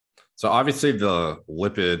So obviously the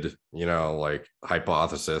lipid, like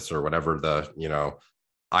hypothesis or whatever the,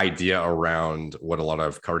 idea around what a lot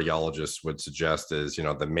of cardiologists would suggest is,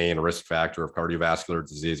 the main risk factor of cardiovascular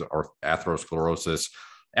disease or atherosclerosis.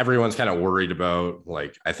 Everyone's kind of worried about,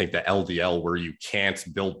 like, I think the LDL where you can't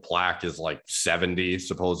build plaque is like 70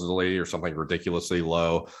 supposedly or something ridiculously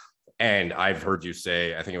low. And I've heard you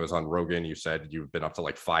say, I think it was on Rogan, you said you've been up to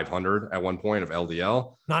like 500 at one point of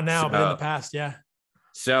LDL. Not now, but in the past. Yeah.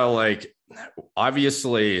 So like,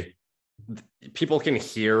 obviously people can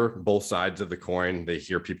hear both sides of the coin. They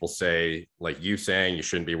hear people say, like you saying, you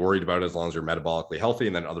shouldn't be worried about it as long as you're metabolically healthy.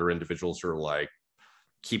 And then other individuals who are like,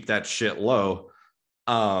 keep that shit low.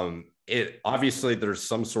 It obviously there's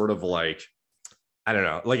some sort of like, I don't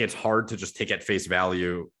know, like it's hard to just take at face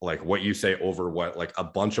value, like what you say over what like a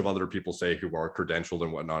bunch of other people say who are credentialed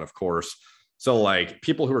and whatnot, of course. So like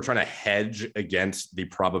people who are trying to hedge against the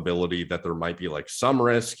probability that there might be like some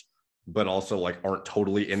risk, but also like aren't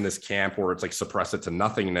totally in this camp where it's like suppress it to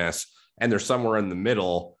nothingness. And they're somewhere in the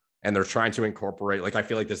middle and they're trying to incorporate, like, I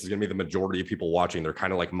feel like this is going to be the majority of people watching. They're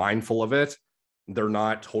kind of like mindful of it. They're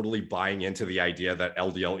not totally buying into the idea that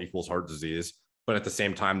LDL equals heart disease. But at the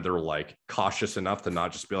same time, they're like cautious enough to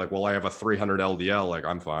not just be like, well, I have a 300 LDL, like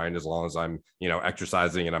I'm fine as long as I'm,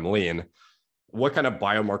 exercising and I'm lean. What kind of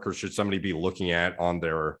biomarkers should somebody be looking at on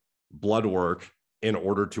their blood work in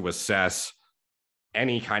order to assess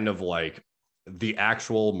any kind of like the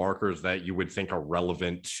actual markers that you would think are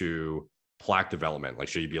relevant to plaque development? Like,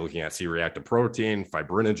 should you be looking at C-reactive protein,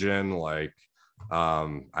 fibrinogen, like,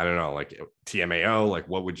 I don't know, like TMAO, like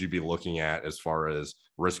what would you be looking at as far as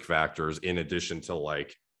risk factors in addition to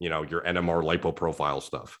like, your NMR lipoprofile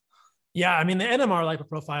stuff? Yeah. I mean, the NMR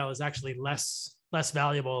lipoprofile is actually less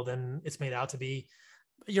valuable than it's made out to be.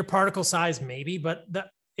 Your particle size, maybe, but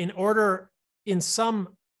in some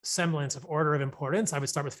semblance of order of importance, I would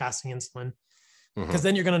start with fasting insulin, because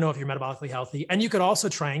then you're going to know if you're metabolically healthy. And you could also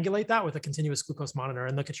triangulate that with a continuous glucose monitor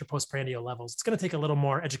and look at your postprandial levels. It's going to take a little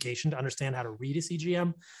more education to understand how to read a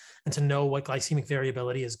CGM and to know what glycemic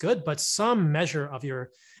variability is good. But some measure of your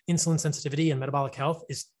insulin sensitivity and metabolic health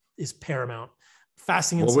is paramount.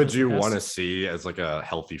 Fasting insulin. What would you want to see as like a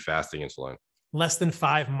healthy fasting insulin? Less than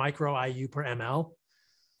 5 micro IU per ml.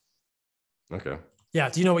 Okay. Yeah.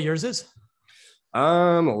 Do you know what yours is?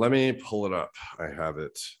 Let me pull it up. I have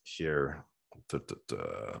it here.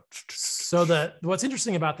 So what's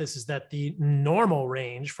interesting about this is that the normal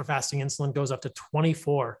range for fasting insulin goes up to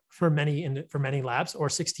 24 for many labs, or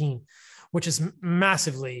 16, which is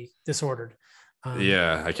massively disordered.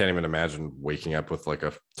 Yeah, I can't even imagine waking up with like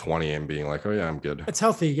a 20 and being like, oh yeah, I'm good. It's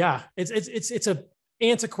healthy. Yeah. It's a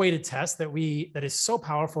antiquated test that is so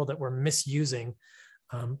powerful that we're misusing.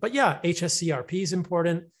 But yeah, HSCRP is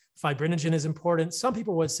important. Fibrinogen is important. Some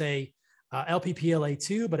people would say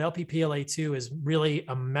LPPLA2, but LPPLA2 is really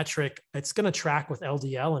a metric. It's going to track with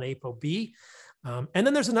LDL and ApoB. And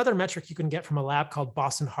then there's another metric you can get from a lab called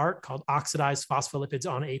Boston Heart called oxidized phospholipids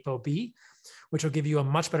on ApoB, which will give you a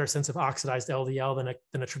much better sense of oxidized LDL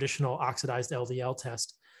than a traditional oxidized LDL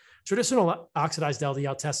test. Traditional oxidized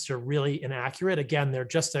LDL tests are really inaccurate. Again, they're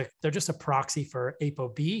just a proxy for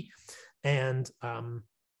ApoB and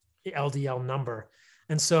the LDL number.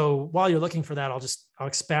 And so while you're looking for that, I'll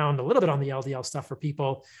expound a little bit on the LDL stuff for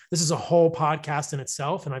people. This is a whole podcast in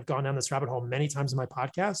itself, and I've gone down this rabbit hole many times in my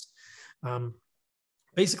podcast.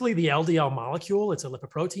 Basically, the LDL molecule, it's a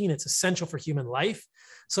lipoprotein. It's essential for human life.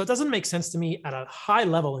 So it doesn't make sense to me at a high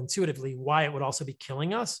level intuitively why it would also be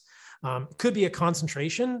killing us. It could be a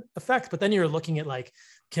concentration effect, but then you're looking at like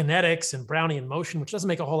kinetics and Brownian motion, which doesn't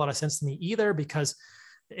make a whole lot of sense to me either, because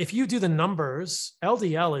if you do the numbers,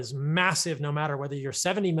 LDL is massive no matter whether you're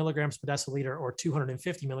 70 milligrams per deciliter or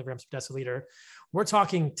 250 milligrams per deciliter. We're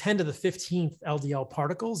talking 10 to the 15th LDL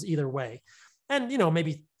particles either way. And,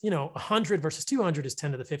 maybe, 100 versus 200 is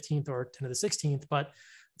 10 to the 15th or 10 to the 16th, but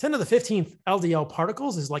 10 to the 15th LDL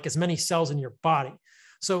particles is like as many cells in your body.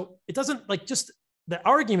 So it doesn't like just the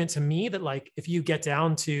argument to me that like, if you get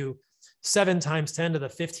down to 7 times 10 to the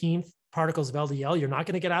 15th particles of LDL, you're not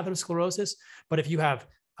going to get atherosclerosis. But if you have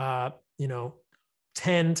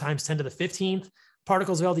 10 times 10 to the 15th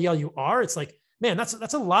particles of LDL, you are, it's like, man, that's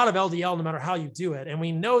a lot of LDL no matter how you do it. And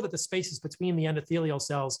we know that the spaces between the endothelial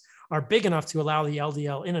cells are big enough to allow the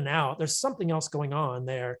LDL in and out. There's something else going on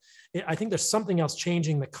there. I think there's something else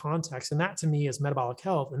changing the context. And that to me is metabolic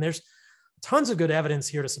health. And there's tons of good evidence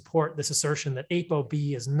here to support this assertion that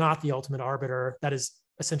ApoB is not the ultimate arbiter. That is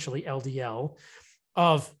essentially LDL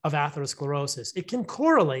of atherosclerosis. It can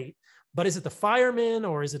correlate, but is it the fireman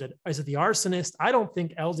or is it the arsonist? I don't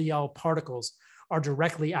think LDL particles are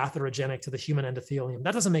directly atherogenic to the human endothelium.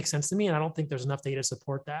 That doesn't make sense to me, and I don't think there's enough data to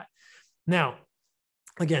support that. Now,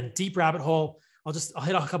 again, deep rabbit hole. I'll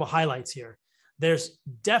hit a couple highlights here. There's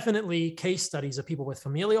definitely case studies of people with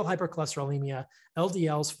familial hypercholesterolemia,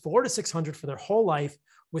 LDLs 400 to 600 for their whole life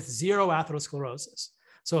with zero atherosclerosis.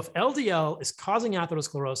 So if LDL is causing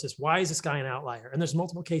atherosclerosis, why is this guy an outlier? And there's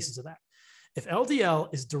multiple cases of that. If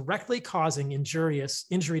LDL is directly causing injury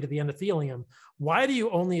to the endothelium, why do you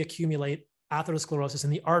only accumulate atherosclerosis in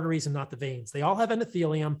the arteries and not the veins? They all have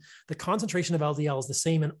endothelium. The concentration of LDL is the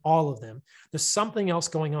same in all of them. There's something else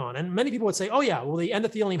going on. And many people would say, oh yeah, well, the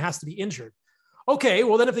endothelium has to be injured. Okay,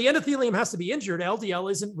 well then if the endothelium has to be injured,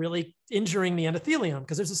 LDL isn't really injuring the endothelium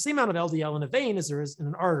because there's the same amount of LDL in a vein as there is in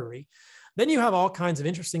an artery. Then you have all kinds of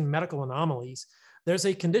interesting medical anomalies. There's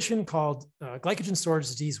a condition called glycogen storage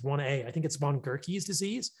disease 1A. I think it's von Gerke's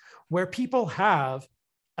disease, where people have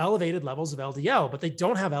elevated levels of LDL, but they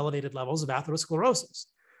don't have elevated levels of atherosclerosis.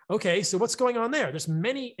 Okay, so what's going on there? There's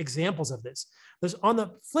many examples of this. There's on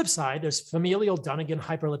the flip side, there's familial Dunnigan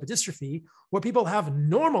hyperlipidystrophy, where people have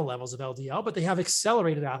normal levels of LDL, but they have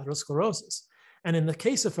accelerated atherosclerosis. And in the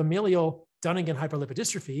case of familial Dunnigan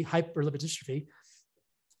hyperlipidystrophy,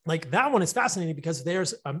 like that one is fascinating because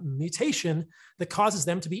there's a mutation that causes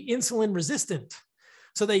them to be insulin resistant.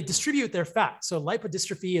 So they distribute their fat. So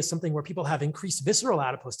lipodystrophy is something where people have increased visceral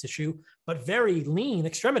adipose tissue, but very lean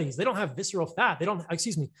extremities. They don't have visceral fat. They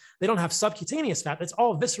don't have subcutaneous fat. It's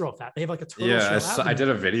all visceral fat. They have like a total. Yeah, I did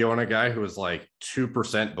a video on a guy who was like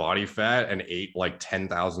 2% body fat and ate like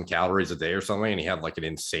 10,000 calories a day or something. And he had like an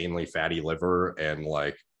insanely fatty liver and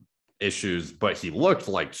like issues, but he looked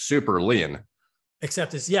like super lean.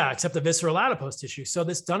 Except the visceral adipose tissue. So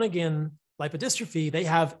this Dunnigan lipodystrophy, they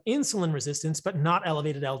have insulin resistance, but not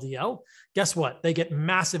elevated LDL. Guess what? They get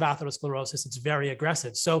massive atherosclerosis. It's very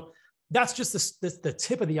aggressive. So that's just the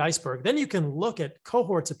tip of the iceberg. Then you can look at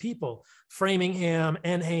cohorts of people, Framingham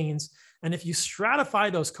and Haynes. And if you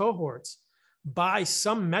stratify those cohorts by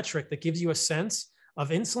some metric that gives you a sense of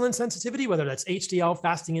insulin sensitivity, whether that's HDL,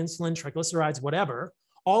 fasting insulin, triglycerides, whatever,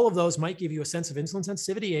 all of those might give you a sense of insulin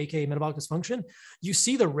sensitivity, aka metabolic dysfunction. You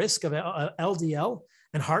see the risk of LDL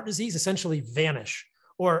and heart disease essentially vanish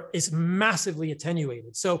or is massively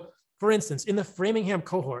attenuated. So for instance, in the Framingham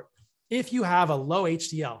cohort, if you have a low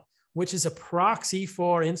HDL, which is a proxy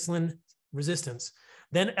for insulin resistance,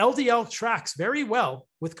 then LDL tracks very well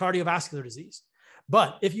with cardiovascular disease.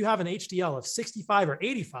 But if you have an HDL of 65 or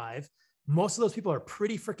 85, most of those people are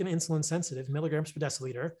pretty freaking insulin sensitive, milligrams per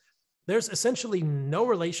deciliter. There's essentially no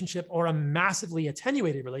relationship or a massively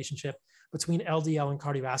attenuated relationship between LDL and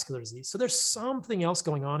cardiovascular disease. So there's something else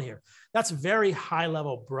going on here. That's very high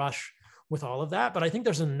level brush with all of that. But I think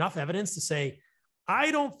there's enough evidence to say, I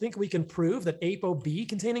don't think we can prove that ApoB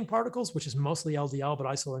containing particles, which is mostly LDL, but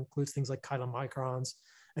also includes things like chylomicrons,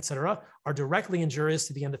 et cetera, are directly injurious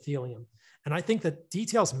to the endothelium. And I think that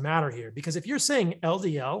details matter here because if you're saying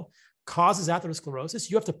LDL causes atherosclerosis,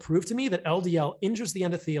 you have to prove to me that LDL injures the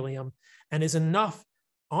endothelium and is enough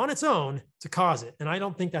on its own to cause it. And I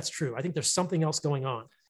don't think that's true. I think there's something else going on.